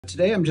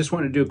Today I'm just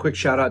wanting to do a quick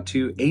shout out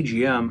to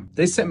AGM.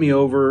 They sent me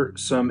over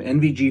some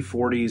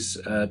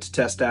NVG40s to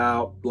test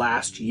out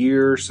last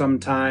year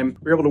sometime.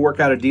 We were able to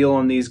work out a deal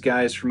on these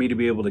guys for me to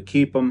be able to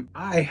keep them.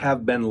 I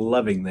have been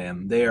loving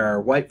them. They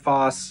are white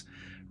phos.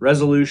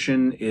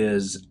 Resolution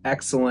is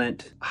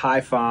excellent.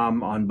 High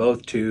FOM on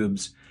both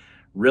tubes.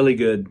 Really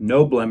good.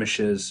 No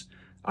blemishes.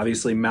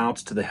 Obviously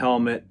mounts to the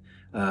helmet.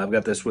 I've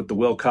got this with the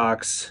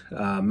Wilcox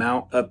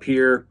mount up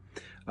here.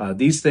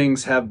 These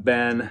things have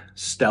been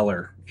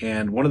stellar.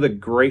 And one of the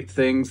great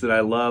things that I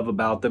love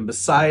about them,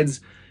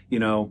 besides,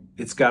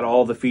 it's got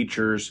all the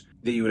features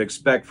that you would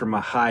expect from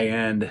a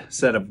high-end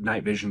set of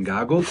night vision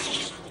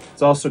goggles.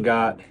 It's also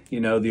got,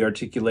 the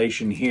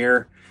articulation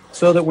here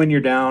so that when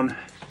you're down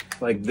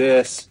like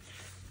this,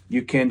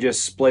 you can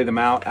just splay them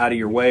out of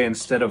your way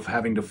instead of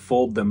having to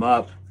fold them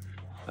up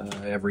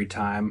every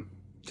time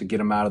to get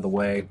them out of the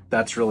way.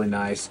 That's really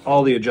nice.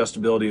 All the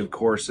adjustability, of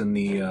course, in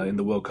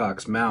the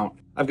Wilcox mount.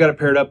 I've got it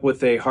paired up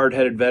with a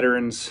hard-headed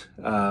veteran's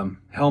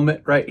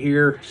helmet right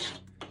here,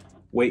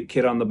 weight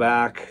kit on the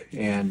back,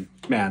 and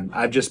man,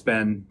 I've just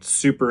been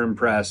super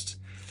impressed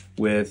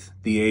with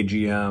the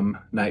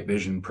AGM night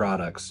vision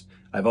products.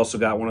 I've also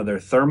got one of their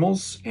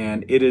thermals,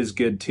 and it is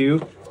good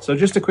too. So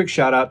just a quick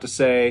shout out to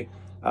say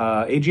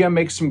AGM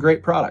makes some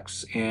great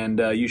products, and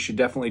you should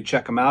definitely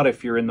check them out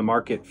if you're in the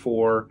market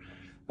for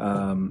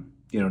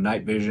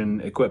night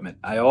vision equipment.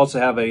 I also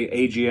have a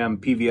AGM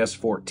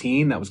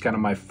PVS-14. That was kind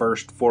of my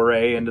first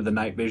foray into the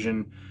night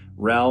vision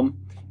realm.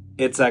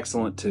 It's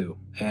excellent too.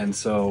 And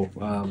so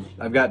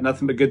I've got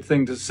nothing but good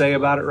things to say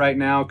about it right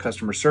now.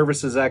 Customer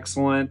service is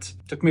excellent.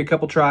 Took me a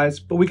couple tries,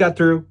 but we got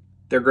through.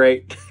 They're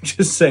great.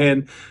 Just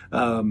saying,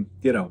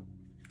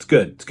 it's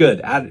good. It's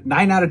good.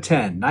 9 out of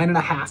 10,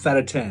 9.5 out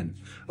of 10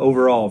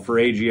 overall for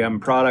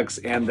AGM products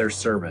and their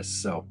service.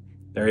 So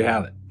there you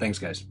have it. Thanks,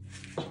 guys.